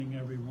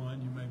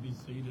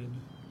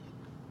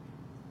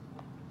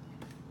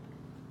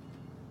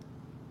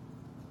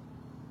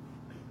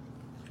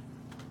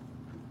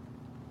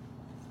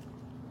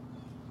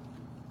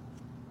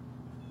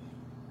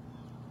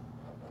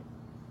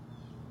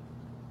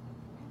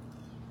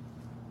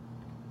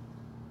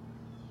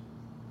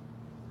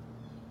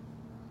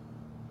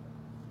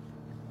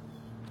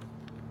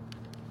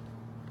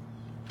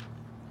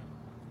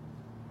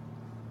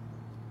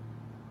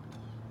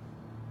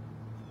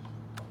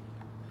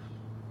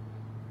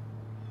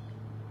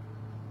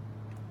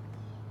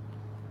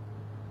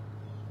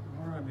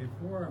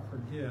before I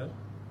forget,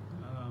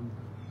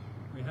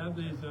 we have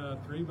these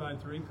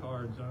 3x3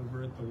 cards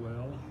over at the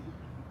well,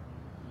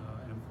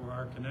 and for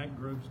our Connect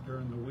groups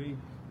during the week,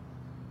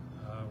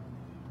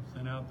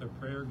 sent out the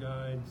prayer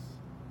guides.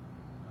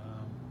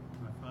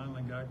 I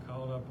finally got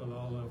caught up with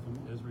all of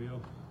them.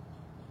 Israel,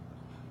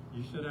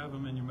 you should have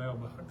them in your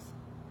mailbox.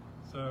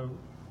 So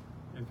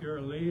if you're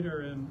a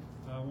leader in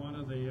one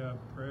of the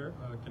prayer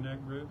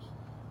Connect groups,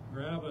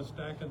 grab a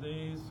stack of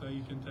these so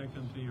you can take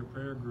them to your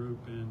prayer group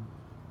and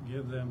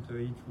give them to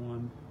each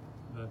one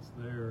that's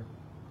there.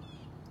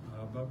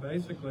 But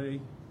basically,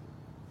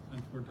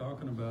 since we're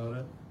talking about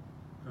it,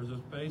 there's a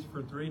space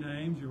for 3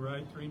 names. You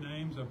write 3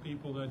 names of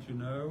people that you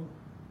know.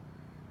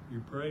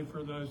 You pray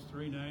for those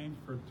 3 names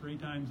for 3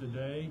 times a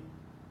day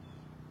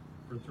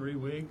for 3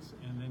 weeks,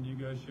 and then you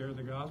go share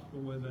the gospel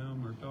with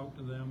them or talk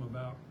to them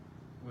about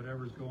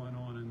whatever's going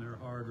on in their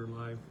heart or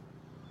life.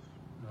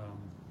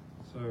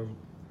 So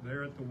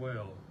they're at the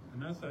well,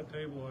 and that's that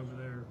table over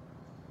there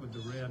with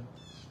the red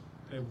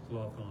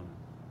tablecloth on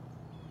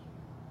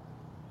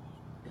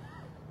it.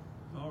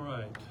 All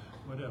right,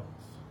 what else?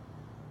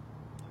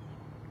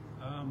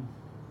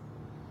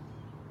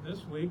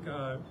 This week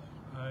I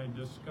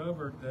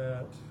discovered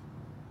that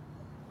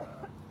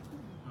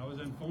I was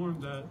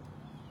informed that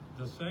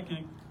the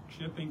second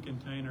shipping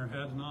container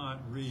has not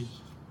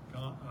reached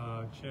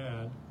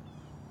Chad.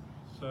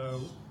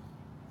 So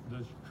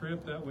the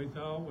trip that we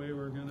thought we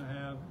were going to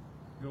have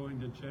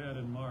going to Chad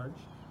in March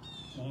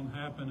won't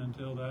happen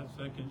until that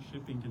second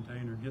shipping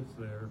container gets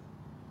there.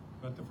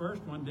 But the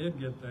first one did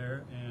get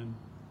there, and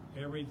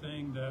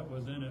everything that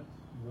was in it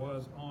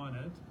was on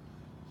it.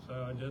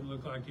 So it didn't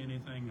look like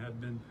anything had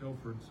been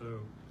pilfered,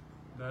 so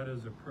that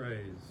is a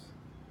praise.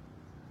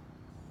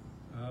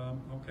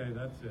 Okay,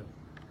 that's it.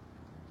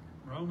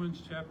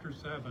 Romans chapter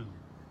 7.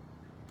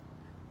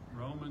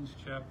 Romans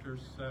chapter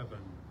 7.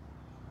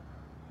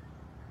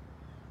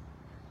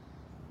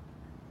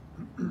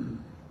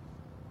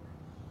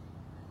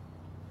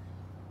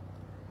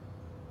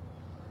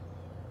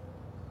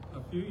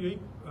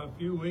 A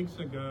few weeks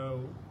ago,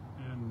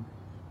 and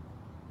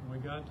when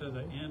we got to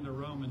the end of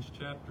Romans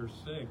chapter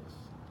 6,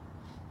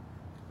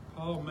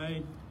 Paul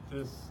made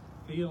this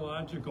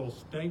theological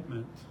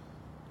statement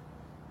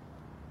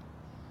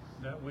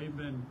that we've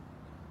been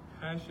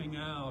hashing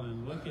out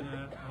and looking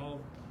at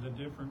all the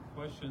different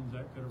questions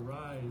that could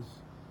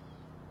arise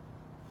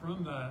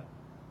from that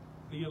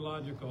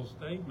theological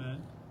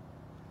statement.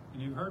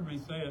 And you've heard me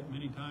say it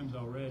many times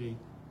already,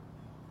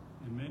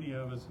 and many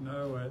of us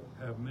know it,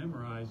 have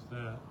memorized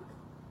that.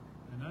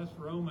 And that's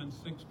Romans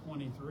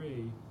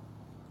 6:23.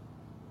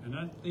 And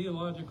that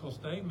theological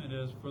statement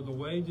is, for the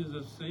wages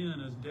of sin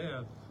is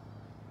death,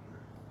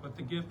 but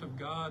the gift of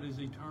God is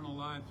eternal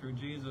life through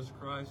Jesus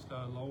Christ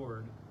our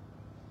Lord.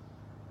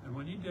 And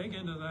when you dig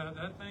into that,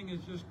 that thing is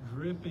just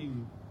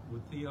dripping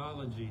with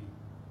theology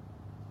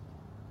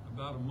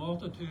about a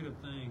multitude of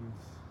things.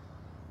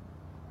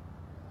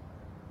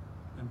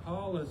 And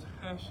Paul is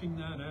hashing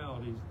that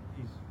out.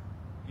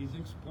 He's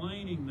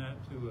explaining that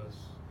to us,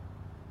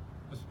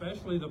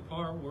 especially the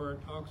part where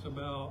it talks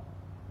about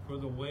for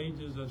the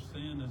wages of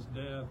sin is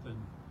death.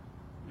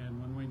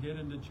 And when we get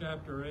into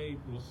chapter 8,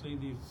 we'll see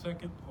the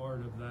second part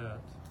of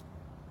that.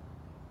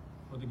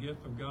 For the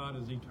gift of God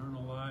is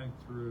eternal life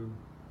through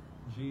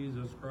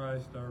Jesus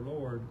Christ our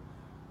Lord.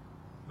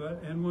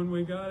 And when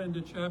we got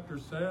into chapter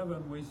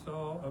 7, we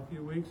saw a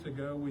few weeks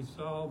ago, we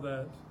saw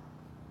that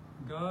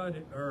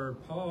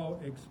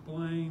Paul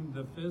explained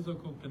the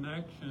physical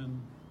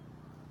connection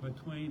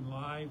between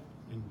life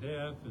and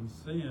death and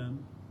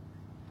sin.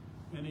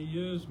 And he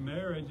used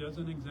marriage as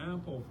an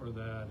example for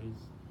that.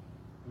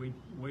 We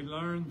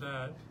learned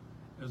that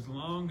as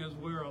long as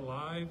we're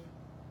alive,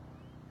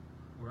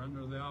 we're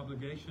under the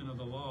obligation of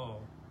the law.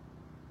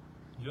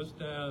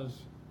 Just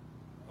as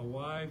a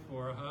wife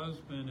or a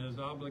husband is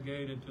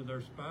obligated to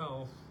their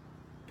spouse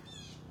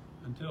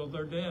until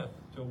their death,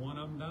 till one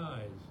of them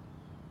dies.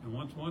 And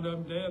once one of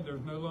them dead,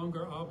 there's no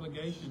longer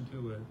obligation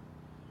to it.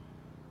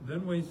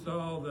 Then we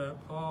saw that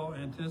Paul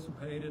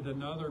anticipated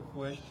another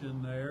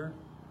question there.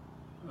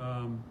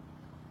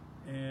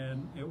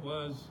 And it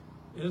was,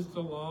 is the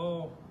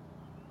law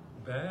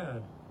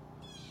bad?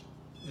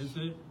 Is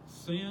it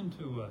sin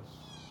to us?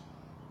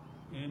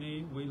 And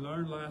we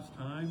learned last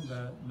time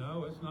that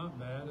no, it's not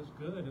bad, it's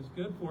good. It's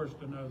good for us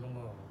to know the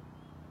law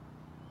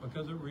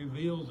because it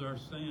reveals our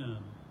sin.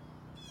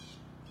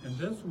 And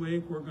this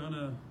week we're going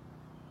to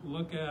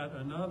look at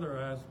another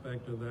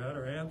aspect of that,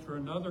 or answer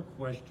another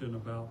question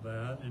about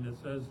that. And it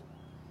says,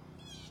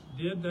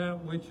 did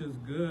that which is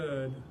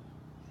good,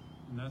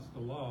 and that's the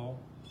law,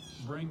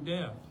 bring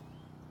death?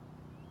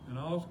 And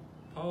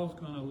Paul's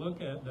going to look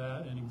at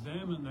that and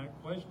examine that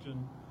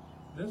question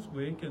this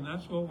week, and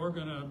that's what we're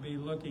going to be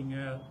looking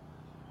at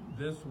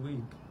this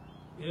week.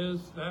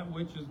 Is that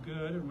which is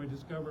good, and we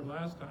discovered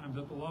last time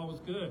that the law was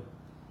good.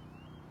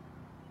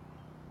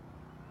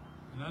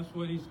 And that's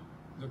what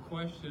the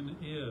question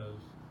is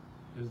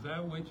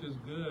that which is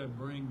good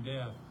bring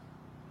death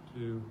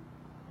to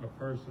a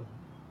person?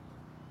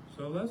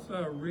 So let's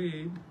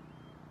read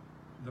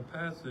the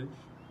passage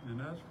And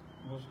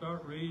we'll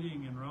start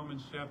reading in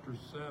Romans chapter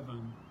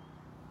 7,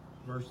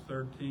 verse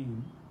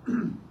 13.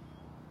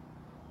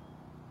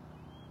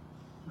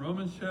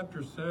 Romans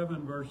chapter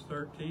 7, verse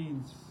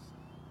 13.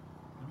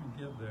 Let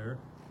me get there.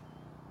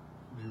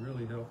 It'll be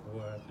really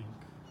helpful, I think.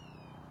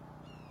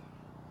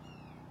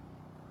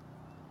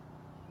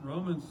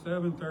 Romans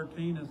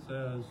 7:13, it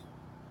says,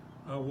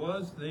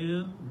 was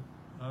then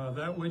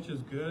that which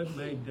is good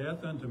made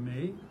death unto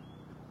me?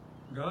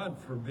 God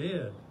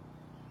forbid,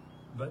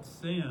 but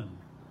sin,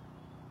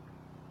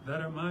 that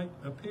it might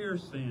appear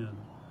sin,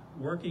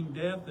 working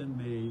death in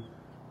me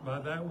by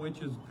that which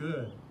is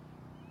good,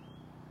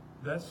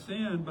 that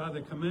sin by the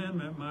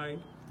commandment might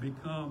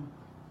become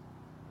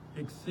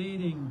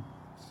exceeding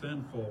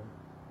sinful.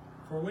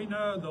 For we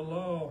know the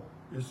law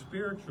is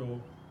spiritual,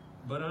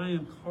 but I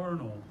am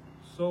carnal,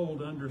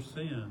 sold under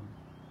sin.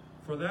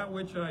 For that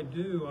which I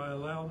do I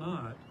allow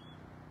not,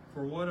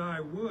 for what I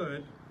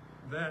would,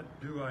 that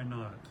do I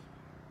not.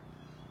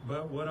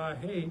 But what I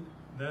hate,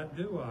 that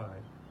do I.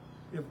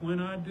 If when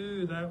I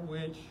do that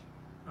which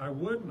I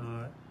would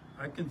not,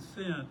 I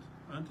consent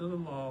unto the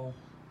law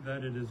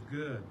that it is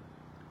good.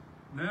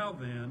 Now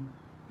then,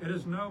 it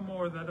is no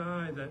more that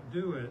I that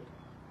do it,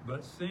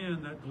 but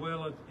sin that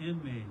dwelleth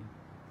in me.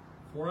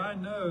 For I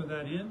know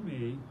that in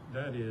me,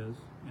 that is,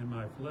 in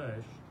my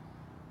flesh,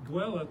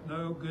 dwelleth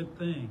no good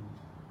thing.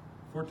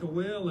 For to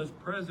will is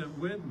present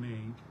with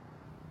me,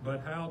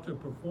 but how to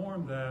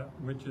perform that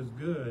which is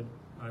good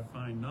I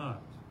find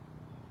not.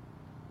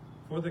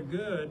 For the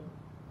good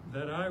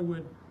that I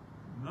would,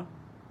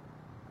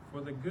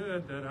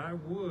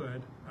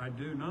 I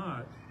do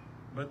not,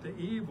 but the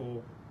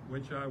evil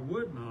which I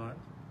would not,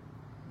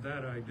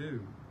 that I do.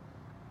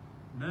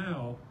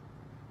 Now,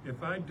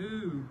 if I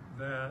do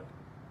that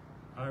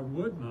I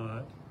would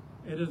not,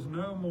 it is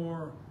no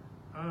more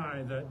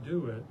I that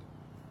do it,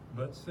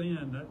 but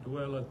sin that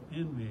dwelleth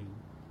in me.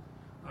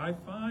 I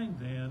find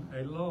then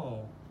a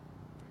law,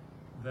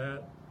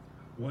 that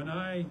when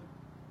I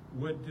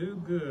would do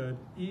good,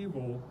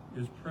 evil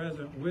is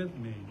present with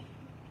me.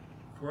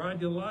 For I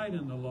delight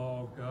in the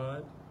law of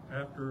God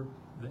after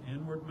the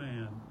inward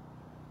man.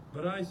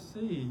 But I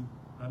see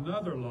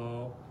another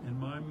law in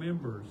my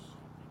members,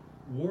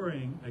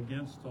 warring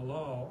against the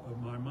law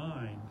of my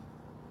mind,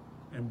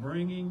 and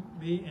bringing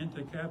me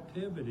into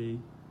captivity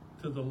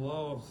to the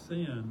law of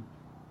sin,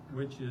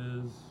 which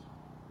is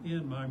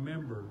in my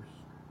members.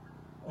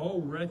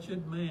 O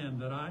wretched man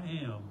that I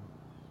am,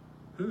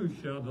 who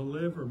shall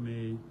deliver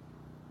me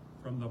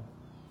from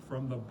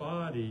the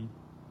body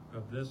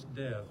of this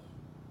death?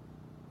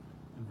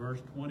 In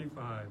verse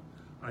 25,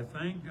 I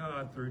thank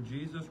God through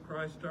Jesus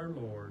Christ our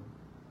Lord.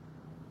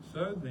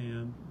 So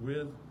then,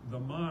 with the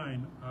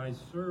mind I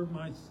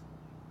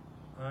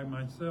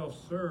myself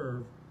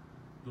serve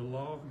the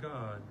law of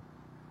God,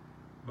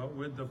 but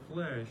with the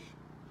flesh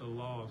the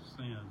law of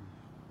sin.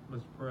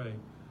 Let's pray.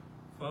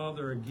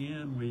 Father,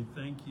 again, we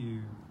thank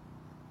you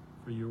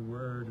for your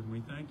word, and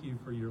we thank you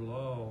for your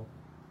law.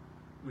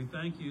 We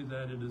thank you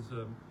that it is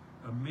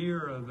a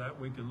mirror that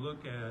we can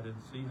look at and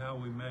see how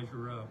we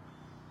measure up.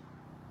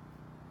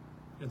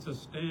 It's a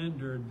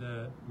standard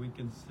that we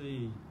can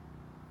see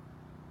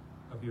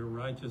of your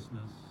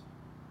righteousness.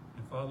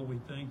 And Father, we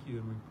thank you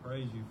and we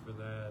praise you for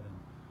that. And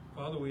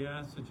Father, we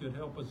ask that you'd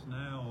help us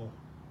now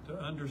to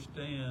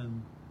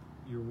understand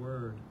your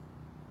word.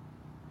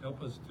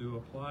 Help us to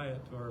apply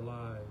it to our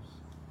lives.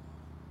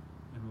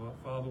 And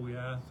Father, we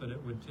ask that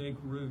it would take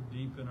root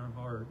deep in our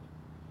heart,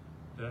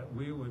 that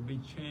we would be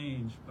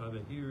changed by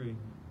the hearing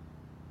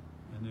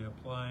and the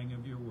applying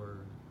of your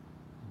word.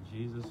 In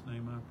Jesus'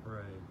 name I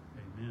pray.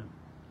 Amen.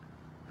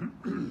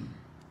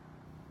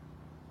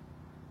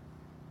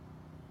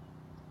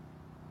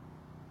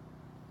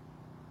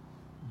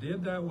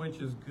 Did that which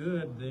is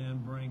good then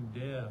bring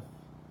death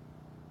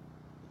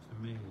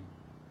to me?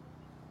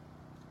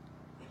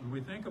 When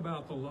we think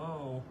about the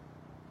law,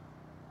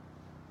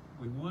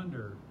 we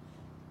wonder,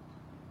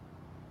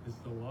 is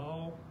the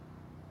law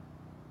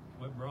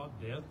what brought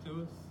death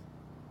to us?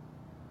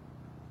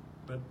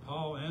 But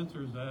Paul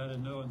answers that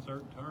in no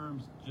uncertain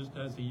terms, just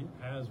as he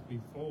has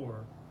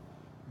before.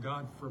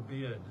 God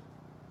forbid.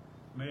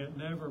 May it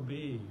never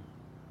be.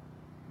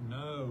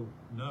 No,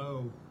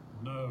 no,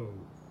 no.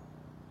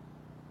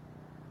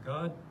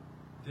 God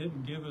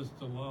didn't give us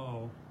the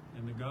law,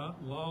 and the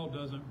law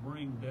doesn't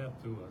bring death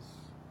to us.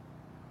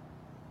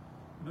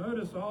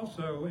 Notice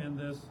also in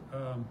this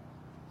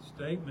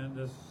statement,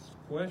 this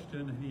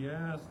question he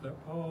asked,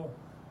 that Paul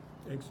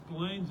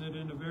explains it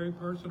in a very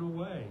personal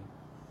way.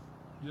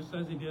 Just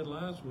as he did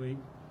last week,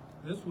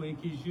 this week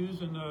he's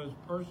using those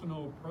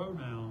personal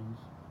pronouns,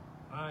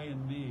 I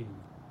and me.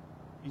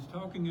 He's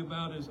talking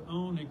about his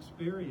own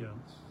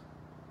experience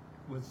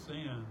with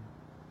sin.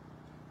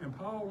 And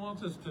Paul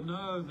wants us to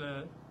know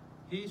that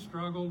he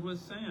struggled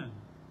with sin.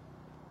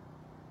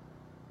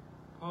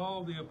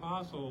 Paul the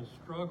Apostle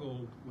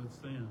struggled with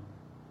sin.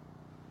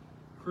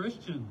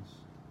 Christians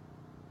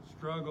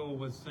struggle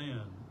with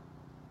sin.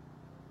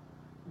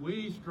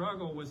 We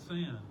struggle with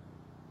sin.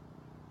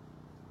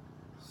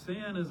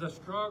 Sin is a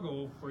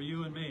struggle for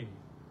you and me.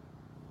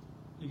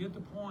 You get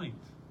the point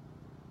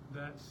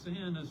that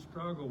sin is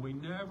struggle. We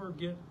never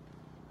get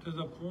to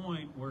the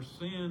point where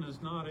sin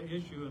is not an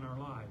issue in our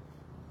life.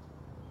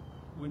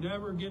 We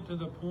never get to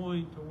the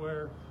point to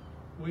where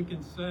we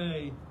can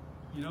say,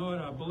 you know what,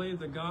 I believe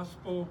the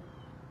gospel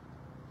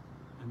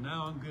and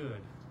now I'm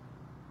good.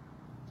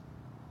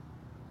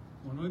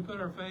 When we put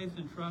our faith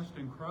and trust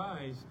in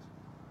Christ,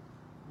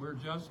 we're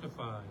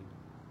justified.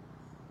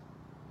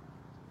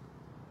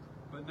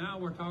 But now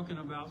we're talking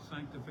about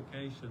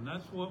sanctification.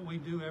 That's what we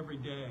do every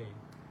day.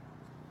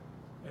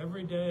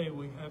 Every day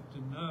we have to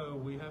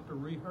know, we have to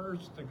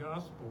rehearse the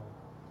gospel.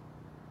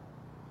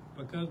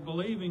 Because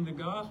believing the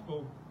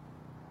gospel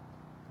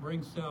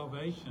brings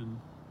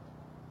salvation.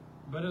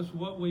 But it's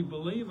what we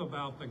believe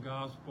about the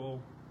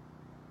gospel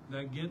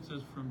that gets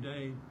us from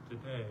day to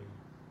day.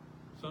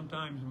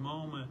 Sometimes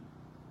moment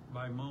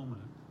by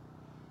moment.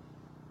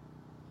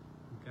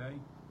 Okay?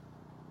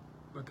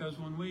 Because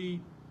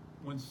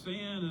when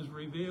sin is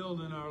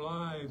revealed in our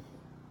life,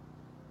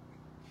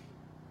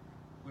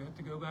 we have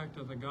to go back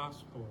to the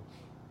gospel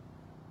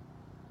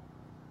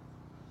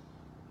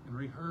and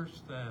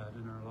rehearse that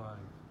in our life.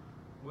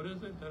 What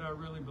is it that I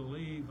really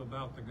believe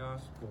about the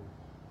gospel?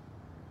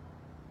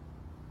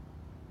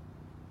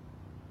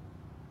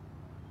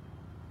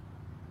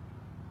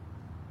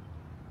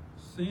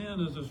 Sin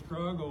is a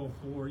struggle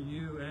for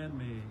you and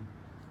me.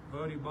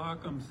 Bodhi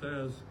Baucham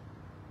says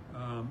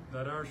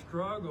that our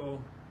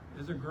struggle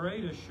is a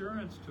great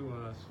assurance to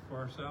us for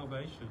our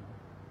salvation.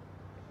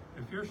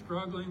 If you're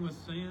struggling with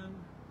sin,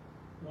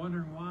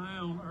 wondering why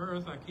on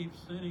earth I keep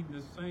sinning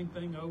this same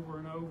thing over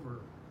and over.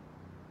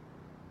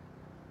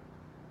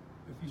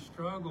 If you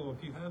struggle,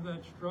 if you have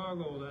that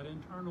struggle, that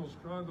internal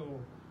struggle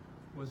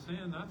with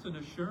sin, that's an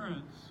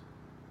assurance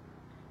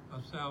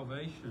of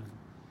salvation.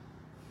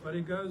 But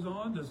he goes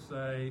on to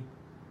say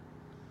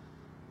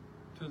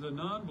to the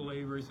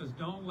non-believer, he says,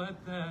 don't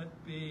let that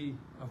be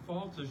a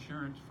false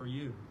assurance for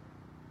you.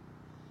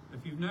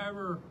 If you've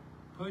never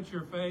put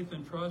your faith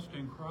and trust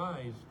in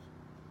Christ,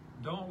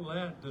 don't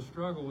let the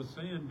struggle with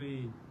sin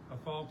be a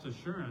false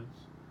assurance.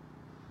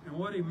 And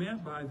what he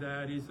meant by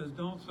that, he says,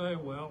 don't say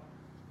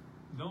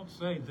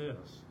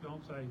this.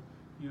 Don't say,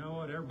 you know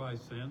what, everybody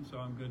sins, so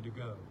I'm good to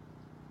go.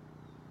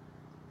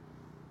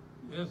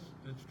 Yes,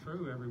 it's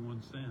true,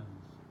 everyone sins.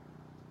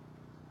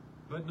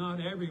 But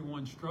not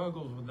everyone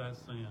struggles with that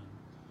sin.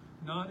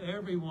 Not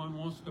everyone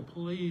wants to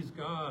please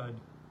God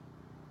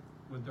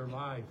with their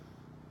life.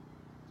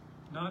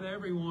 Not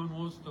everyone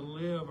wants to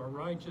live a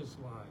righteous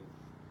life.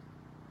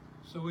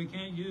 So we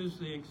can't use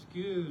the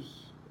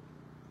excuse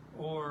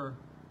or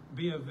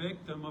be a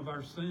victim of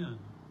our sin.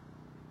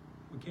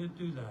 We can't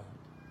do that.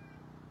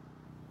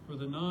 For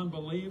the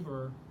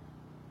non-believer,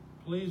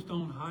 please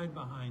don't hide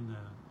behind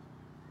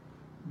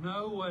that.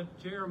 Know what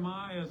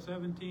Jeremiah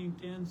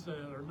 17:10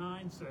 says, or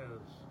 9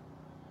 says.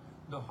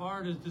 The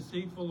heart is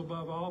deceitful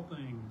above all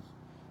things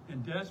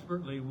and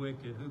desperately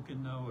wicked. Who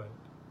can know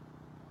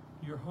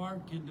it? Your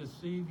heart can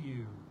deceive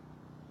you.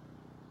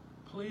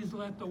 Please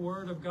let the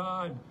Word of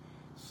God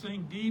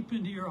sink deep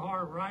into your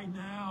heart right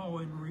now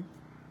and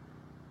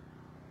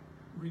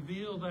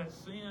reveal that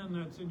sin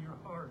that's in your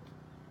heart.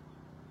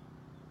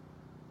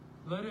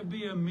 Let it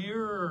be a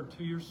mirror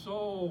to your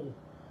soul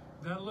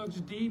that looks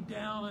deep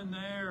down in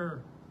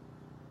there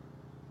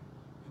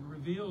and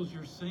reveals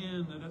your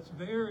sin, that it's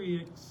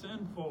very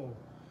sinful.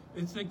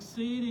 It's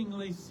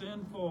exceedingly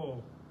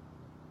sinful.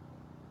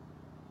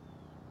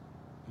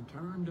 And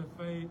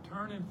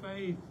turn in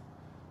faith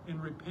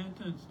and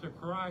repentance to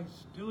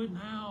Christ. Do it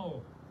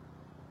now.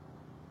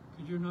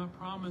 Because you're not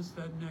promised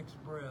that next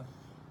breath.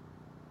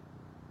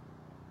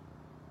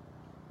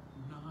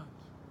 You're not.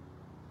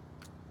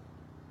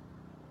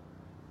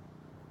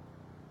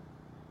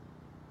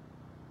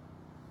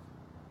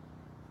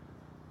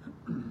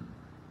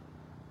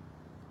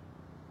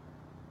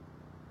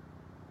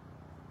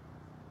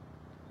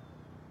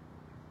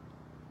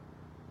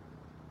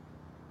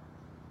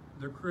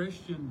 The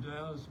Christian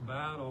does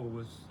battle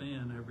with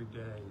sin every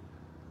day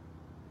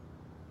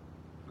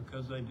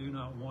because they do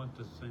not want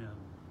to sin.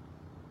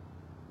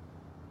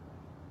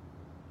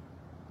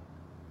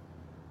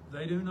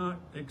 They do not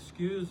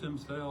excuse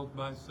themselves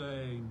by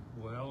saying,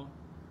 well,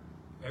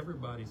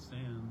 everybody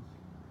sins,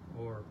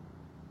 or,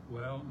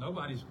 well,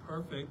 nobody's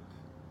perfect.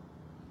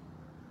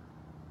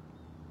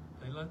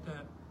 They let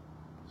that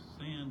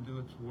sin do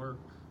its work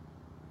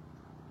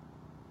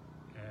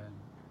and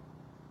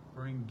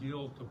bring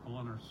guilt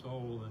upon our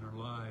soul and our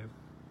life.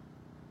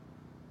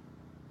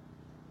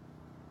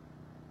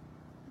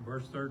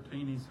 Verse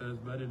 13, he says,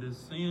 but it is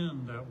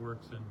sin that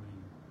works in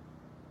me.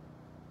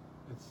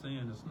 It's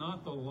sin. It's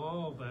not the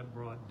law that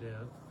brought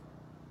death.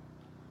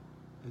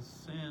 It's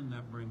sin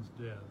that brings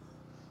death.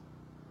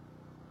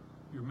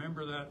 You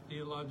remember that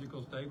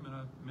theological statement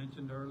I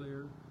mentioned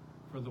earlier?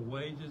 For the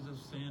wages of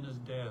sin is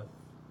death.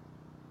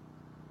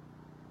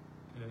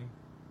 Okay?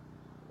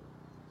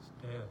 It's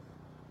death.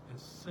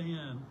 It's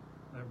sin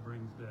that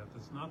brings death.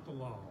 It's not the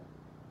law.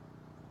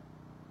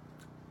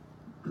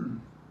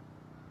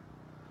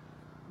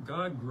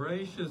 God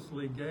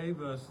graciously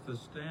gave us the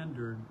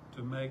standard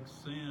to make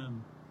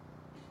sin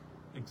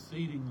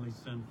exceedingly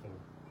sinful.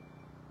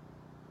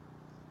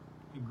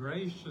 He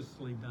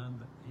graciously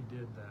He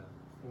did that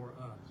for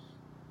us.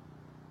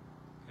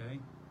 Okay?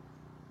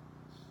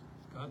 It's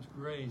God's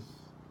grace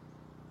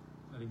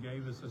that He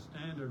gave us a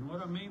standard. And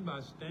what I mean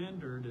by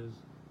standard is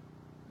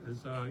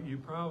you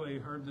probably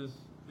heard this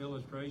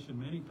illustration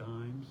many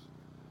times,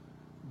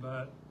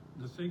 but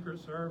the Secret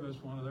Service,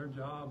 one of their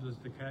jobs is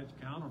to catch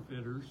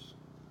counterfeiters.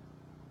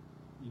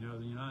 You know,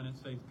 the United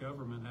States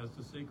government has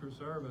the Secret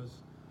Service,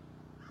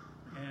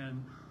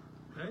 and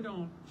they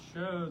don't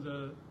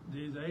show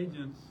these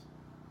agents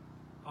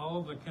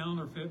all the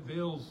counterfeit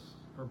bills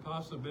or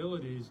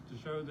possibilities to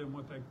show them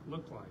what they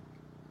look like.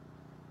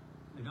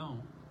 They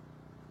don't.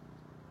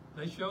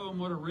 They show them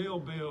what a real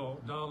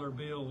dollar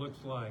bill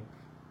looks like.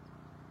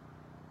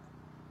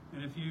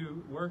 And if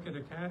you work at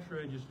a cash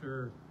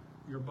register,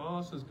 your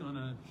boss is going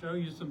to show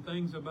you some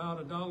things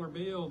about a dollar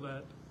bill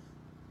that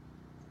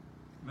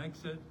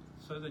makes it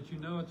so that you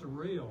know it's a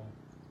real.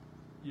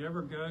 You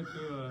ever go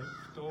to a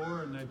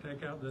store and they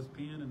take out this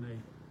pen and they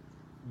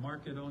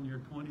mark it on your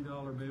 $20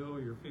 bill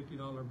or your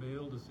 $50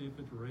 bill to see if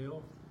it's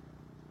real?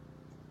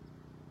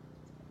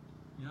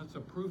 You know, it's a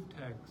proof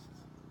text.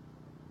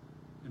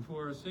 And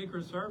for a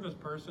Secret Service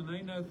person,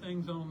 they know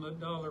things on the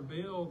dollar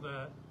bill,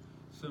 that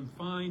some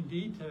fine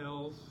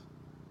details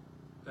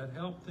that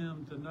help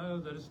them to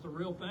know that it's the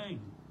real thing.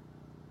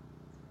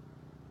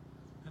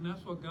 And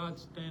that's what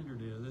God's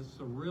standard is. It's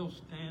the real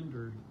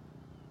standard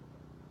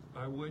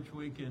by which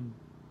we can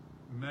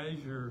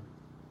measure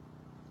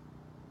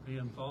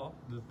the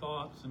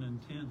thoughts and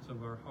intents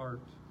of our heart.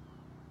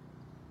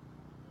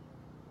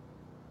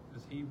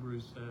 As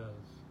Hebrews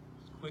says,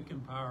 it's quick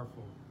and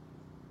powerful.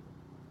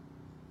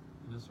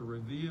 And it's a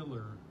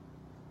revealer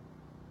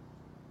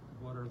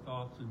of what our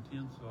thoughts and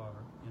intents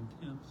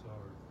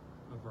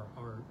are of our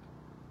heart.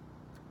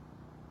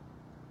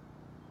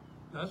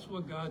 That's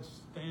what God's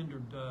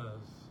standard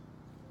does.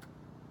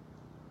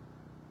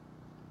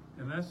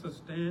 And that's the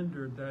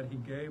standard that He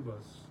gave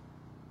us.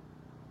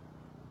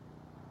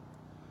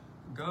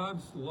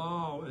 God's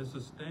law is a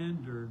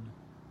standard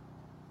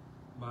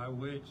by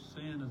which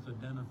sin is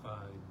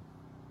identified.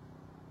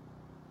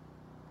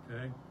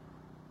 Okay?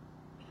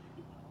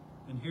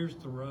 And here's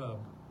the rub.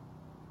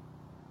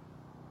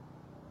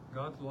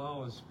 God's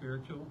law is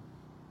spiritual,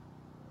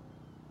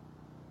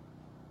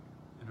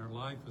 and our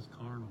life is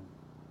carnal.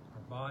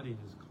 Our body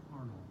is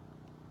carnal.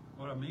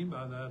 What I mean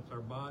by that is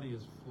our body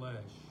is flesh.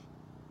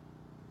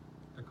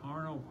 The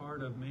carnal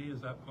part of me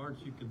is that part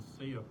you can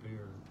see up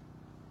here.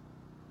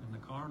 And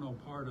the carnal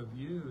part of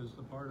you is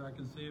the part I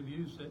can see of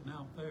you sitting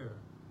out there.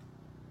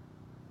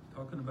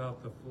 Talking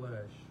about the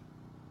flesh.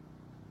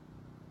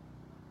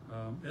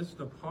 It's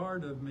the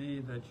part of me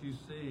that you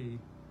see,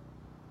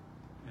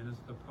 and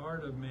it's the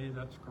part of me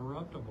that's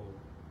corruptible.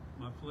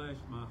 My flesh,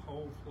 my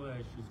whole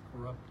flesh is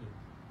corrupted.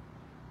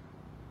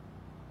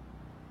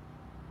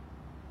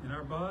 And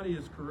our body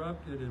is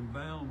corrupted and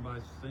bound by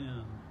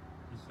sin,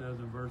 He says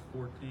in verse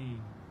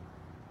 14.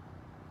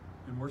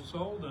 And we're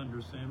sold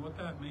under sin. What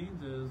that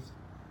means is,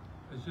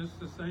 it's just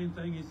the same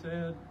thing He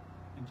said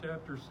in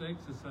chapter 6. It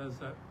says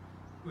that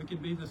we can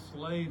be the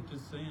slave to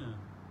sin.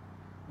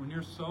 When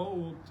you're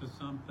sold to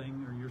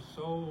something or you're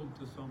sold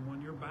to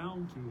someone, you're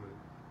bound to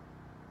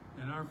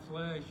it. And our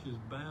flesh is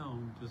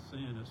bound to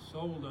sin. It's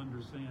sold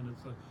under sin.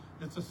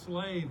 It's a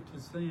slave to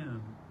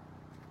sin.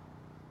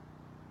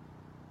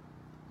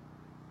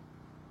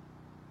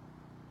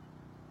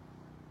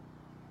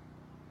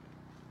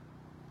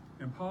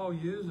 And Paul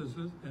uses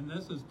this, and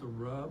this is the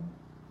rub.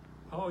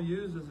 Paul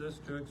uses this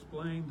to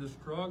explain the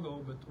struggle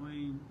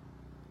between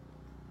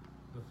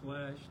the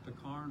flesh, the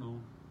carnal,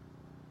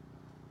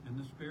 and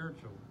the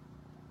spiritual.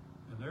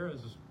 And there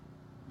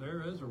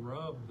is a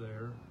rub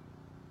there.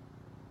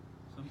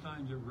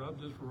 Sometimes it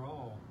rubs us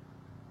raw,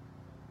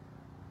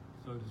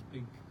 so to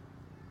speak.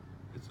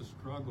 It's a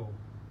struggle.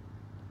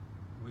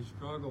 We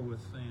struggle with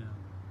sin.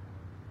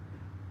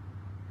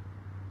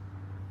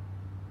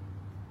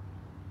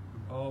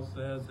 And Paul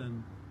says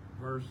in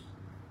verse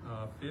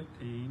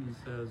 15,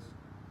 he says,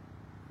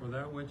 "For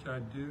that which I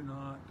do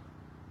not,"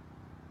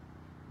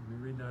 let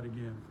me read that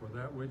again. "For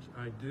that which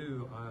I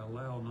do, I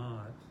allow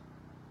not.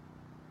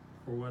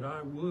 For what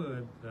I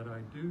would, that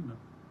I do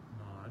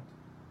not.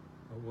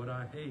 But what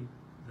I hate,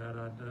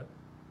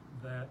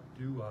 that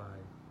do I."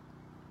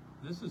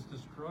 This is the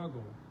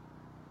struggle.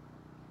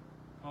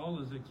 Paul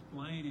is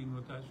explaining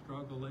what that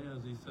struggle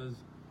is. He says,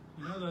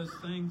 you know those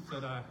things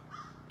that I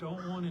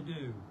don't want to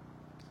do?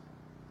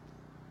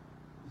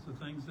 It's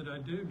the things that I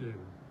do.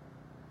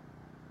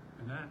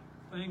 And that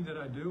thing that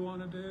I do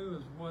want to do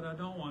is what I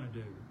don't want to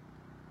do.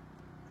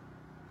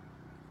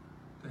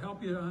 To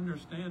help you to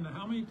understand,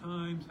 how many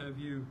times have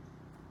you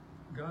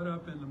got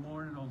up in the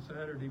morning on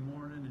Saturday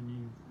morning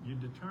and you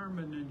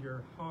determined in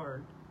your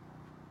heart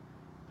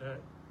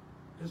that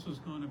this was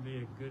going to be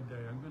a good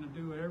day. I'm going to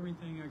do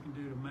everything I can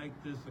do to make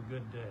this a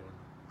good day.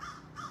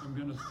 I'm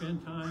going to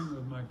spend time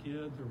with my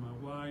kids or my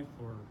wife,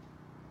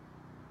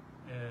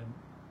 and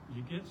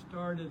You get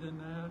started in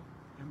that,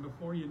 and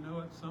before you know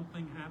it,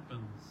 something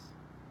happens.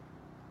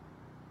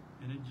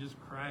 And it just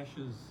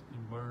crashes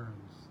and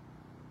burns.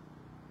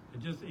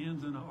 It just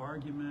ends in an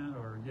argument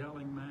or a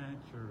yelling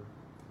match or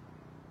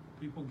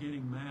people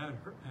getting mad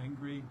or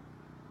angry.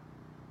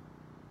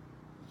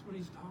 That's what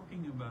he's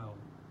talking about.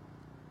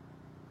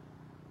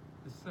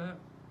 It's that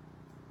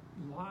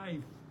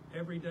life,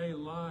 everyday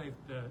life,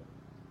 that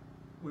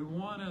we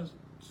want to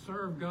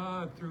serve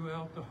God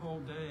throughout the whole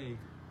day.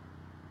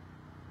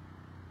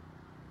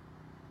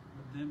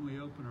 But then we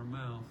open our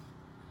mouth,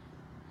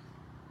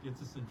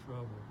 gets us in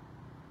trouble.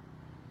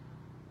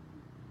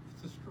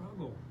 It's a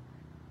struggle.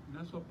 And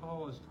that's what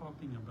Paul is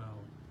talking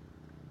about.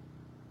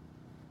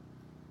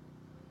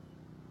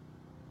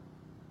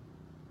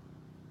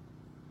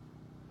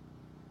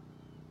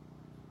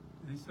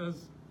 And he says,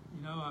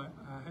 you know,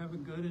 I have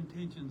good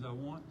intentions. I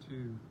want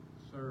to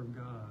serve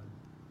God.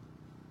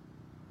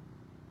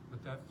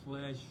 But that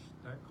flesh,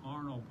 that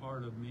carnal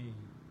part of me,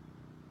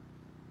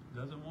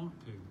 doesn't want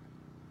to.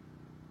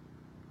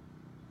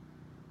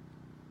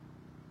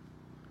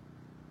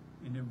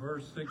 And in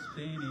verse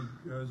 16,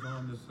 he goes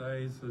on to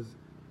say, he says,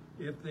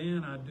 if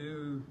then I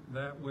do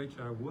that which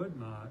I would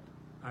not,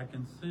 I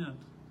consent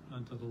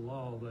unto the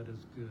law that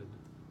is good,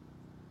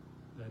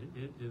 that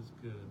it is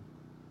good.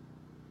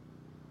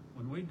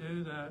 When we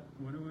do that,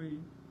 when we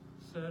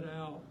set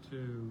out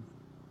to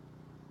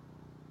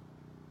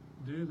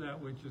do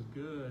that which is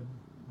good,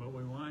 but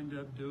we wind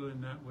up doing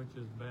that which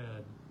is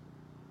bad,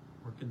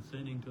 we're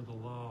consenting to the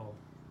law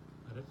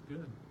that it's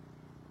good.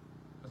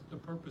 That's the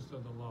purpose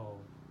of the law.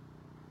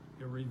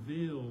 It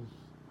reveals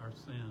our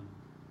sin.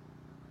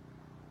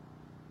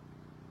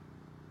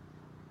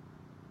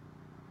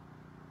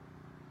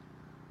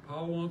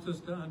 Paul wants us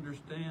to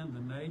understand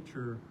the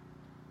nature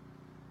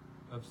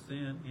of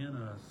sin in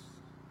us.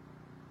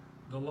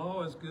 The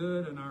law is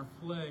good, and our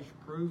flesh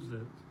proves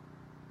it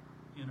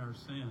in our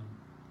sin.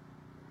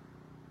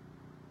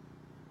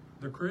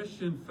 The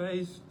Christian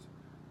faced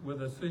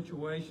with a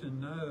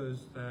situation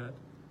knows that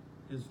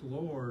his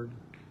Lord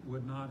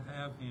would not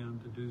have him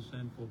to do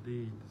sinful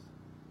deeds.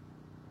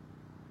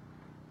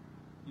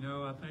 You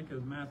know, I think it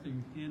was Matthew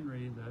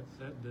Henry that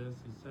said this.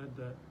 He said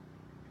that,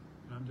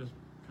 and I'm just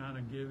kind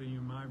of giving you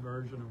my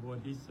version of what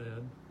he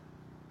said.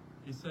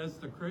 He says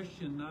the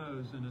Christian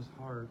knows in his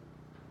heart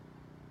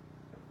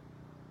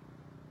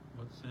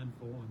what's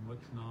sinful and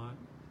what's not.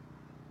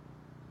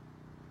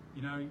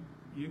 You know,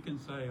 you can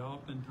say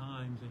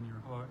oftentimes in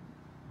your heart,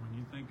 when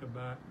you think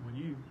about, when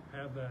you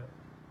have that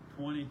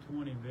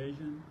 20/20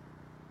 vision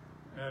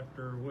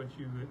after what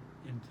you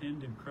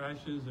intended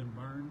crashes and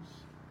burns,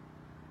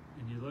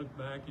 and you look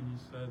back and you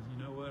said,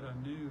 you know what, I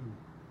knew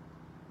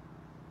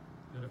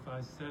that if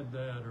I said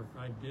that or if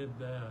I did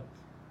that,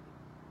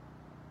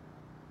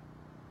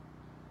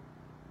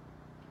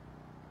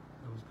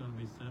 it was going to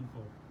be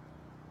sinful.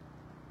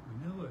 We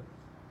knew it.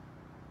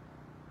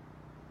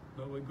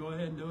 But we go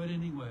ahead and do it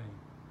anyway.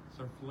 It's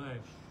our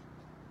flesh.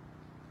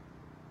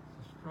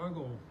 It's a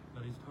struggle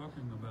that he's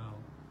talking about.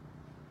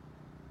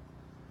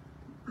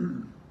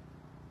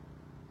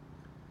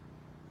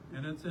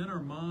 And it's in our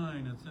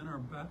mind.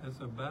 It's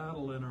a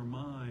battle in our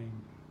mind.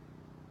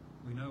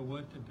 We know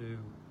what to do,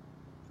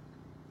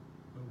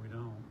 but we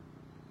don't.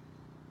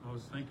 I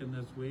was thinking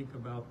this week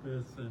about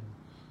this, and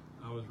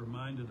I was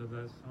reminded of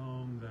that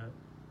song that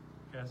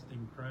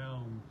Casting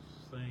Crowns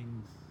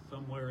sings,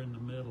 Somewhere in the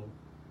Middle.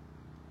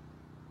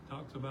 It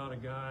talks about a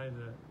guy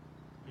that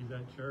he's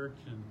at church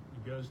and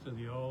he goes to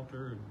the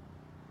altar and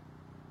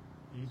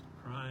he's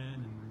crying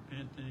and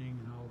repenting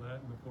and all that,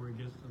 and before he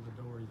gets to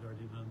the door, he's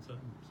already done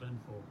something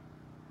sinful.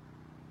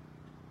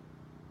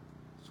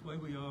 It's the way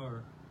we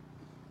are.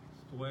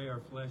 It's the way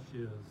our flesh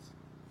is.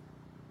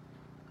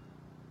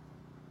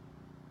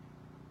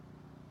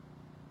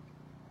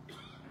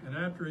 And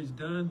after he's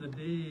done the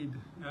deed,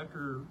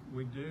 after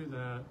we do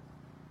that,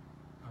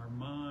 our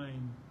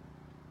mind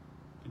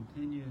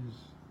continues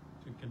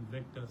to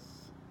convict us.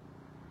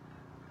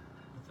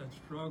 It's that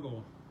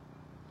struggle.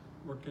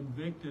 We're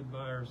convicted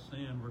by our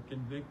sin. We're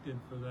convicted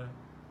for that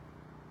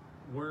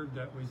word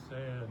that we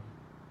said,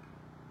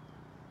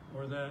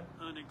 or that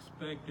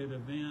unexpected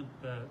event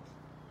that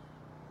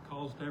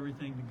caused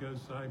everything to go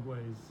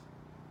sideways.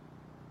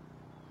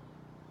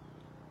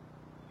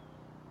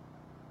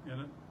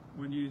 And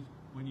when you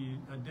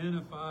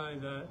identify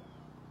that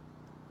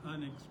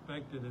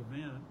unexpected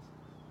event,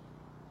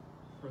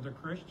 for the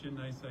Christian,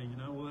 they say, you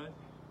know what?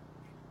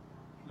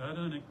 That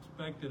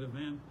unexpected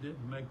event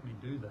didn't make me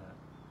do that.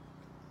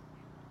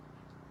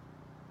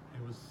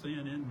 It was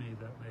sin in me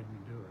that made me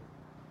do it.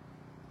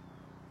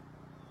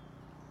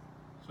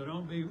 So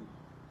don't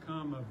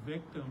become a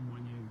victim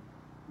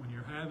when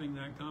you're having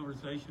that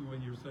conversation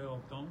with yourself.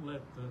 Don't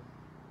let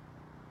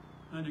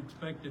the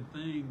unexpected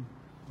thing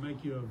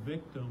make you a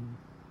victim.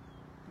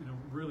 You know,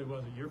 it really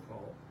wasn't your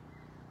fault.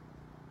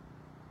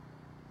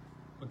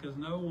 Because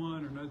no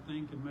one or no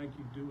thing can make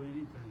you do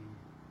anything.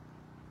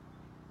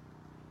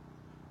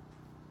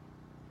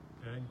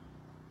 Okay?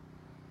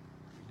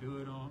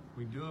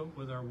 We do it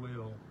with our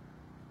will.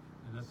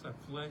 And that's that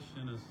flesh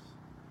in us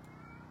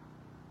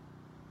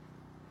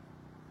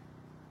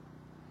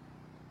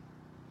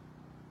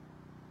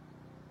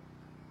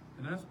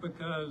And that's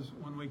because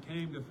when we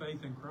came to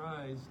faith in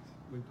Christ,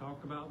 we've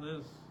talked about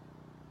this,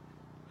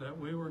 that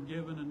we were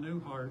given a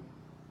new heart.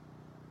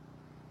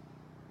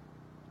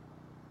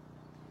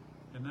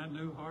 And that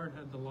new heart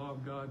had the law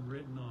of God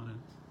written on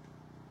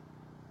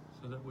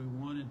it, so that we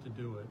wanted to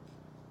do it.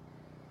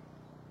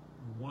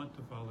 We want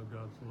to follow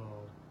God's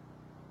law.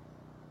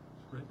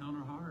 It's written on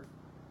our heart,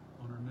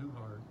 on our new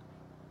heart.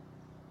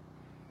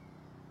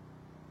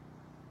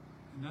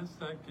 And that's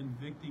that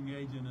convicting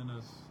agent in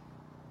us,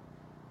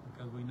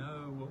 because we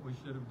know what we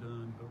should have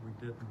done, but we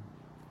didn't.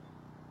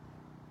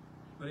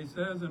 But he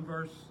says in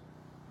verse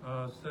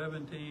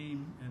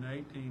 17 and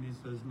 18, he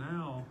says,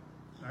 now,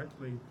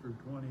 actually through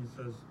 20, he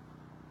says,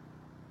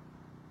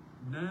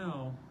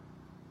 now,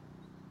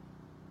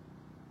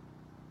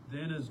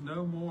 then is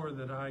no more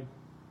that I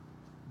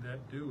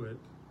that do it,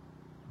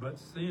 but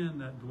sin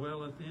that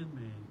dwelleth in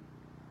me.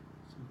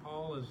 So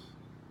Paul is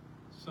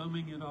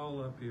summing it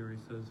all up here. He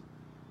says,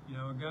 you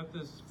know, I got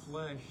this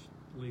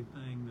fleshly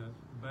thing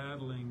that's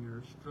battling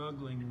or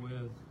struggling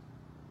with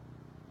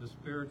the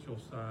spiritual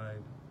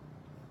side.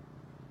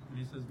 And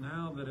he says,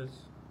 now that it's,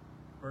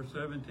 verse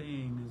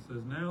 17, he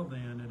says, now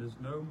then it is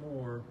no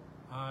more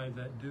I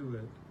that do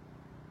it,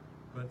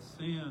 but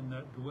sin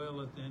that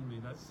dwelleth in me.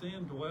 That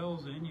sin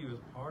dwells in you as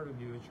part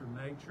of you. It's your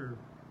nature.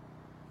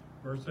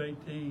 Verse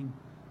 18,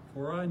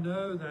 for I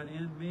know that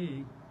in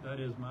me, that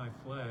is my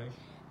flesh,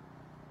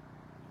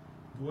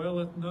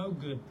 dwelleth no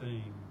good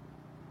thing.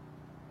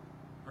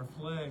 Our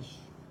flesh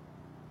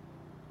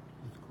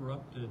is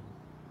corrupted.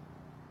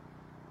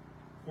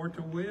 For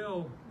to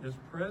will is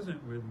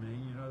present with me.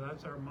 You know,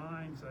 that's our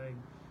mind saying,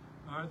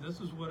 all right, this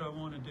is what I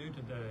want to do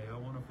today. I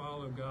want to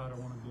follow God. I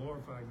want to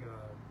glorify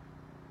God.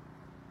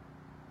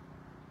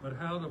 But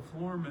how to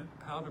perform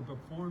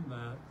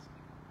that,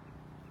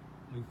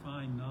 we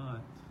find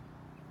not.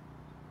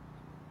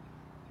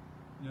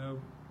 You know,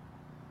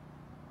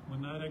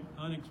 when that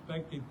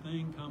unexpected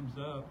thing comes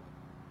up,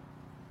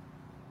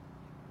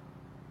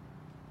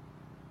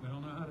 we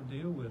don't know how to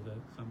deal with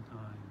it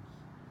sometimes.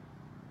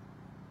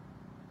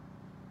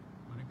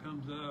 When it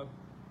comes up,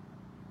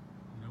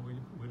 you know,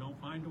 we don't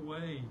find a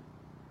way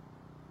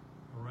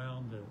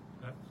around it.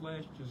 That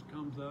flesh just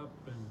comes up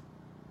and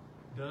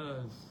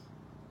does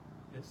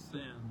its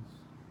sins.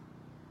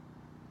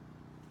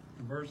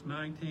 In verse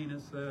 19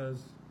 it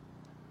says,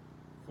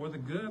 for the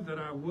good that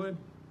I would,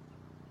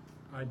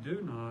 I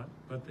do not,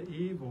 but the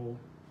evil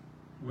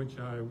which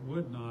I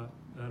would not,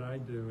 that I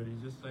do. And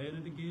he's just saying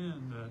it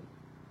again, that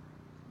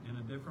in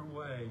a different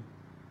way,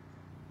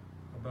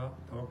 about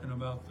talking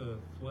about the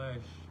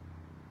flesh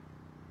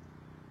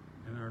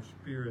and our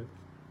spirit.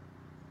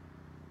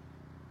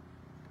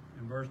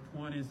 In verse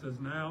 20 it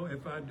says, now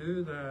if I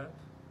do that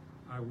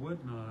I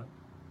would not,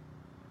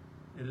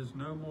 it is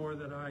no more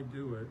that I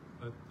do it,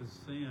 but the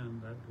sin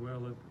that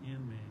dwelleth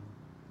in me.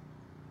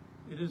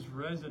 It is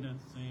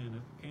resident sin.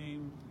 It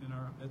came in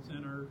it's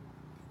in our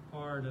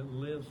heart. It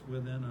lives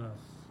within us.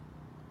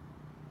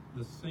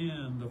 The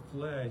sin, the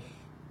flesh,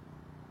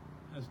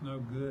 has no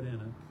good in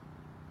it.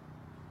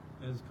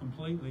 It is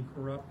completely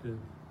corrupted.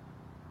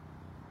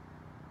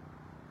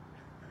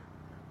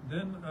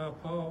 Then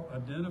Paul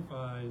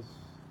identifies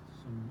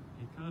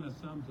he kind of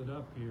sums it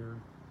up here.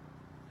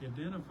 He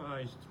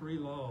identifies three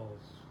laws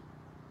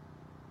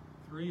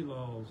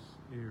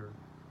here.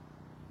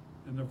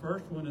 And the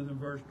first one is in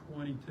verse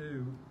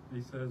 22.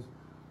 He says,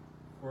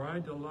 for I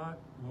delight,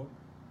 well,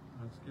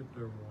 I skipped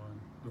over one.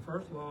 The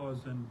first law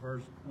is in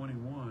verse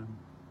 21.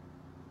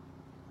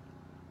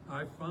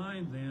 I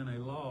find then a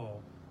law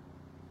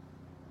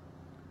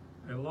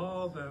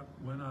that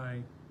when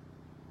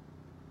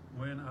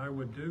I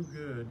would do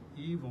good,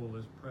 evil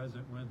is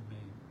present with me.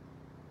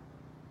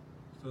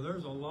 So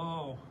there's a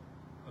law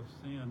of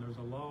sin. There's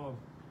a law of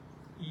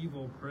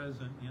evil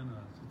present in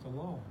us. It's a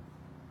law.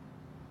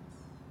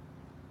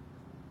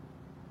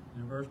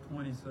 In verse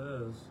 20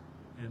 says,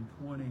 in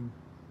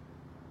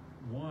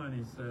 21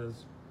 he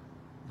says,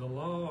 the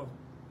law of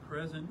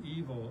present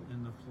evil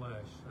in the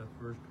flesh. That's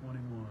verse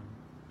 21.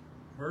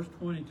 Verse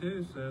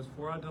 22 says,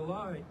 for I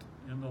delight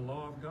in the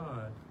law of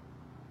God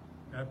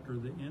after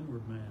the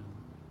inward man.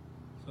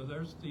 So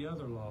there's the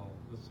other law,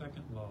 the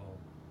second law,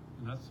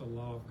 and that's the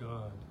law of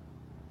God.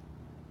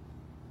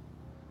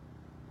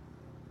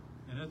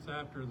 And it's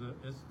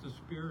the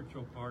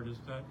spiritual part. It's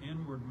that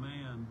inward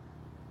man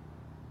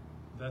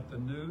that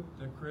the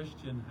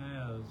Christian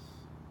has,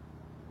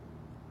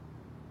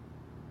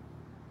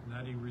 and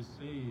that he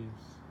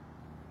receives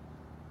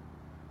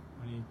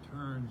when he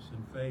turns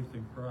in faith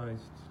in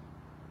Christ.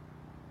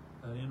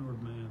 That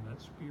inward man,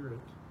 that spirit.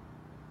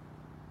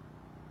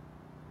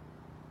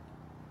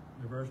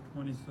 In verse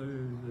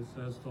 22, it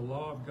says, the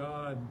law of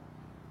God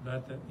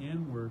that the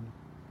inward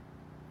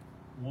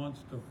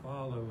wants to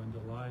follow and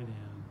delight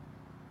in.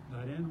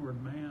 That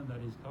inward man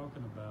that he's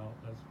talking about,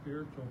 that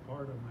spiritual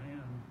part of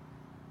man,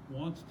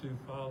 wants to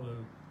follow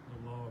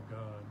the law of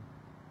God,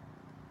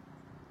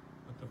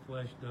 but the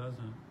flesh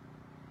doesn't.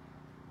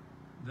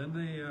 Then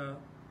the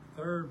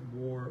third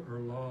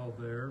law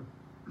there,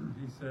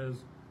 he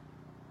says,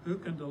 who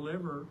can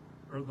deliver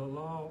or the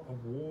law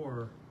of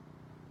war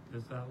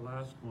is that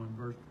last one,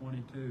 verse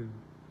 22.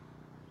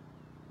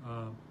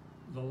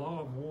 The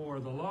law of war,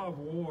 the law of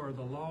war,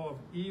 the law of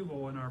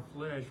evil in our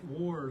flesh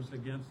wars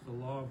against the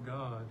law of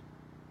God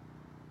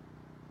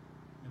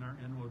in our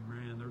inward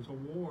man. There's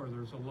a war,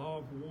 there's a law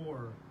of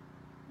war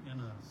in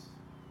us.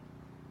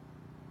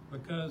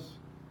 Because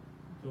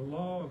the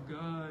law of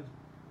God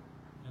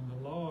and the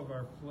law of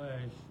our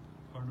flesh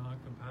are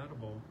not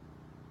compatible.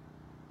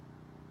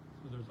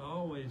 So there's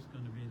always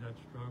going to be that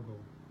struggle.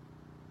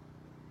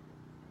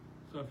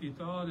 So if you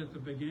thought at the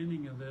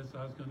beginning of this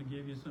I was going to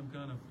give you some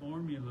kind of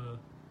formula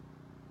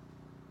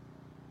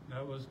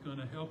that was going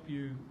to help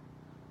you,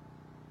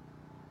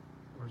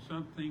 or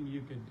something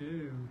you could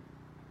do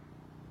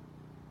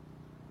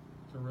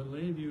to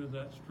relieve you of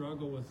that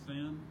struggle with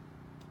sin,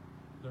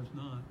 there's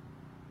not.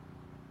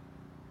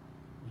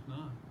 There's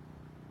not.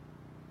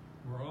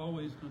 We're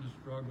always going to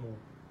struggle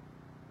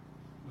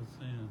with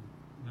sin.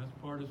 And that's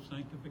part of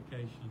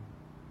sanctification.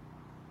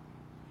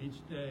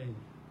 Each day,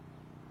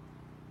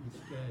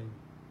 there's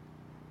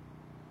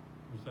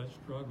that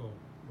struggle.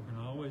 We're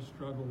going to always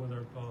struggle with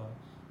our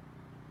thoughts.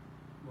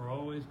 We're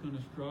always going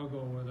to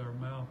struggle with our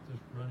mouth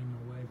just running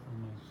away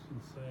from us and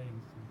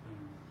saying some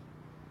things.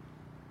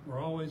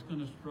 We're always going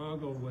to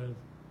struggle with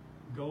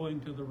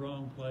going to the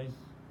wrong place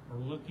or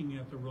looking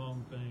at the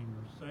wrong thing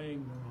or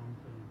saying the wrong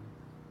thing.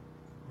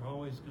 We're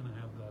always going to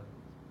have that.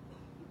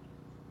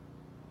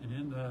 And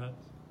in that,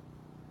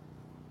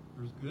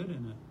 there's good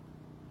in it.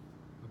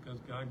 Because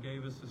God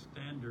gave us a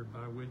standard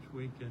by which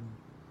we can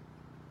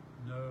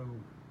know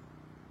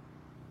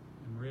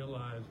and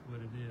realize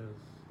what it is.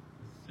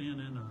 The sin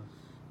in us.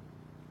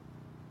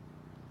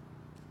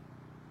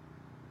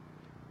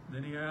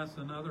 Then he asks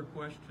another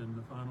question,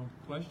 the final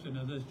question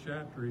of this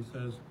chapter. He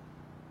says,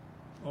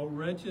 O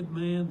wretched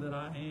man that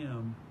I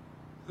am,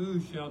 who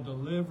shall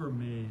deliver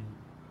me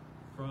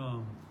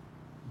from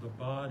the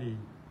body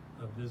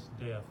of this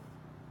death?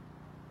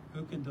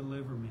 Who can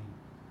deliver me?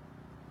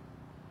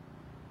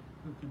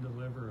 Who can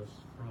deliver us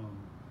from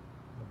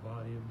the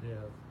body of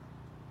death?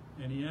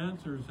 And he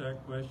answers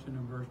that question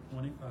in verse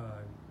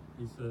 25.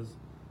 He says,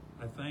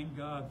 I thank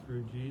God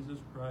through Jesus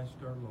Christ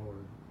our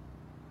Lord.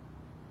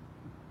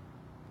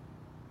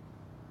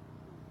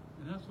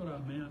 And that's what I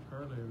meant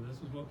earlier. This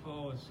is what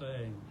Paul is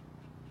saying.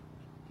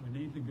 We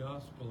need the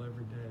gospel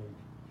every day.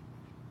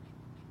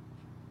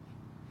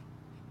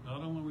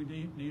 Not only we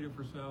need it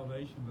for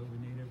salvation, but we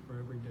need it for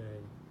every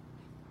day.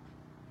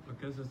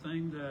 Because the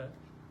thing that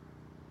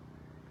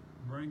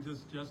brings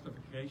us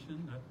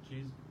justification, that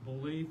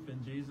belief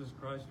in Jesus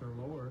Christ our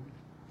Lord,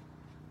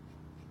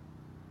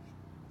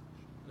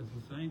 is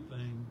the same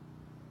thing.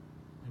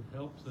 It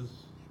helps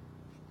us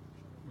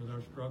with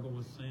our struggle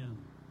with sin.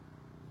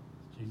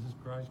 It's Jesus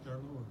Christ our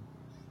Lord.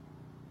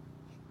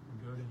 We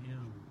go to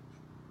Him.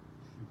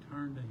 We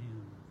turn to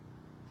Him.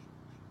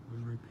 We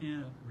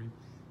repent. We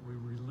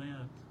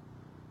relent.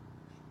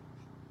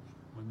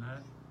 When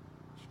that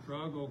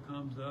struggle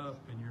comes up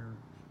and you're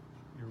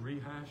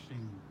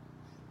rehashing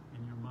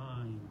in your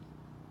mind,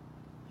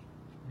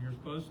 and you're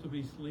supposed to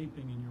be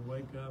sleeping and you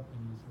wake up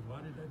and you say,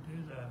 why did I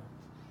do that?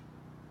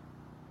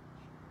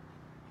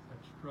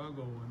 That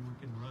struggle when we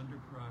can run to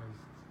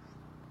Christ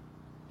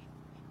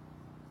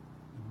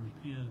and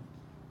repent.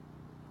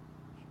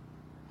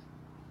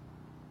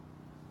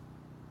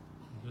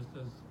 Just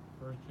as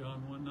 1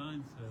 John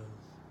 1:9 says,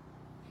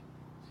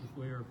 if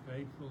we are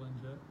faithful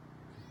and just,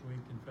 if we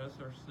confess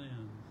our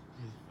sins,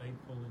 He is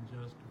faithful and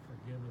just to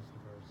forgive us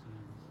of our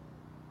sins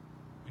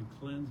and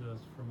cleanse us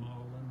from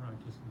all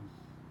unrighteousness.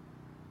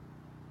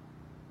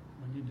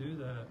 When you do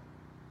that,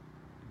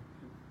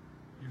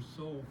 your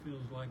soul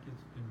feels like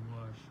it's been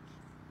washed.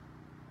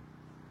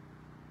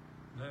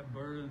 That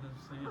burden of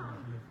sin is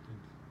lifted.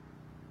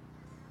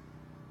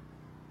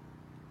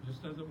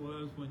 Just as it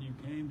was when you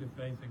came to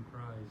faith in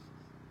Christ,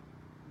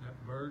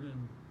 that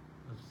burden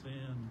of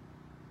sin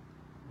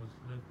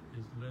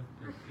is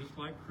lifted. Just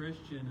like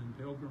Christian in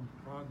Pilgrim's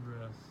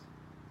Progress,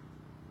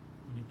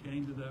 when he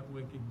came to that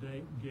wicked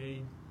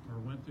gate, or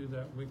went through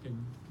that wicked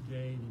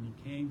gate, and he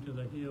came to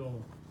the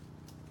hill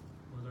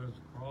where those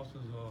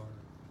crosses are,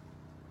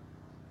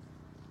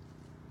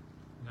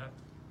 that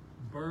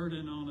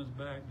burden on his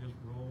back just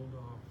rolled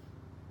off.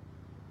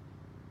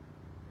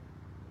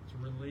 It's a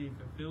relief.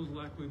 It feels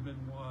like we've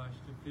been washed.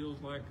 It feels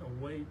like a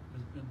weight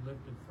has been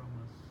lifted from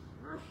us.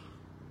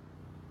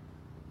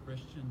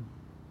 Christian,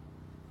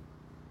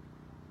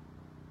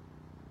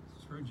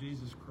 it's through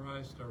Jesus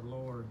Christ our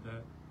Lord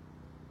that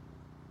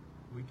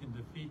we can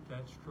defeat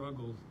that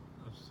struggle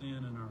of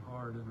sin in our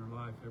heart and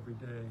our life every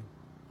day.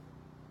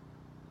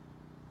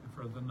 And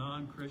for the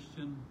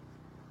non-Christian,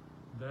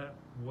 that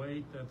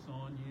weight that's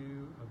on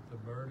you of the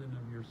burden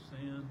of your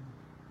sin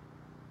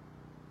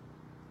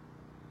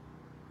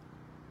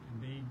can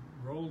be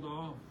rolled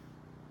off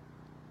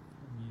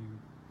from you.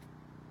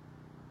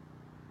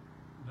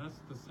 And that's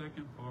the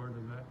second part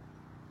of that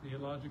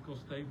theological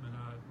statement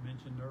I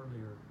mentioned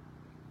earlier.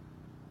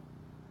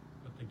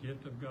 But the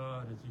gift of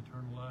God is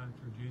eternal life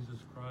through Jesus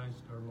Christ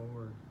our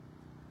Lord.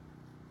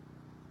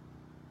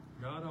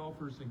 God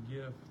offers a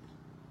gift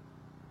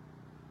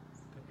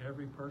to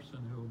every person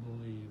who will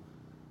believe.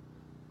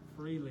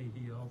 Freely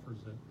He offers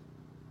it.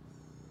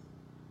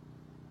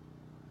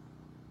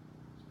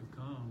 So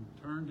come,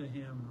 turn to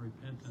Him in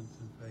repentance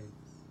and faith.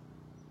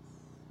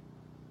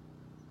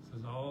 It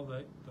says, all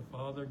that the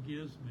Father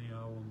gives me,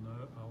 I won't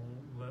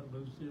let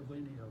loose of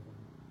any of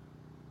them.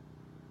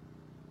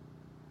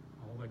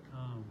 All that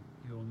come,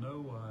 He'll no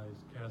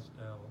wise cast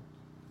out.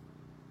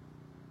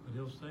 But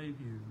He'll save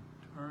you.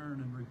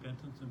 Turn in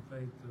repentance and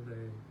faith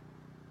today.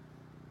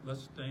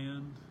 Let's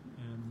stand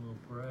and we'll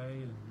pray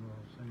and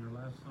we'll sing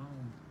our last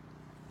song.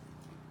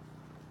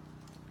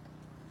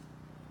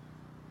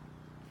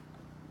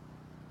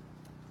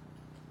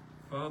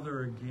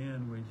 Father,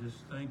 again, we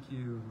just thank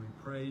you, we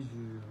praise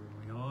you,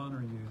 and we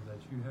honor you that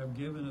you have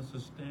given us a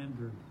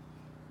standard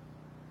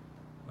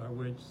by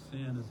which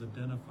sin is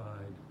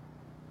identified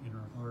in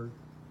our heart,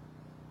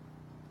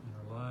 in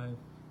our life,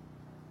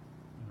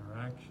 in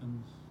our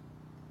actions.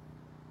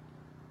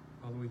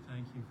 Father, we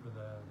thank you for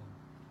that.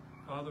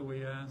 And Father,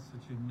 we ask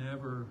that you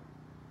never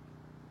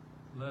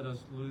let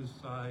us lose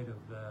sight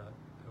of that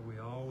we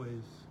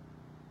always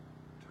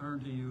turn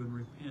to you and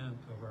repent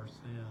of our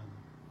sin.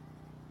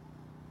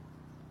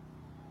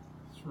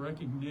 It's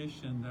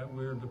recognition that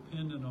we're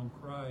dependent on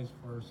Christ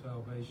for our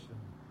salvation,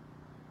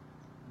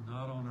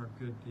 not on our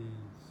good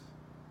deeds,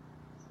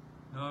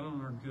 not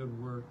on our good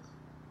works,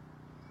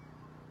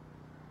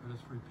 but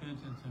it's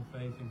repentance and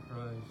faith in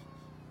Christ.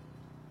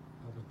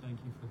 Father, thank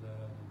you for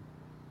that. And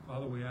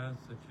Father, we ask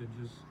that you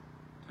just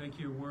take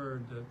your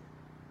word that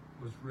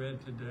was read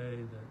today,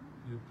 that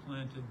you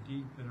plant it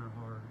deep in our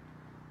heart.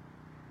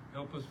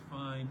 Help us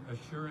find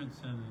assurance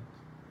in it.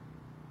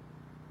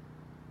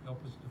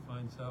 Help us to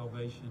find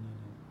salvation in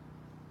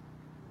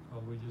it.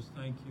 Father, we just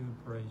thank you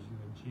and praise you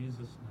in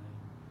Jesus'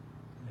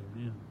 name.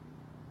 Amen.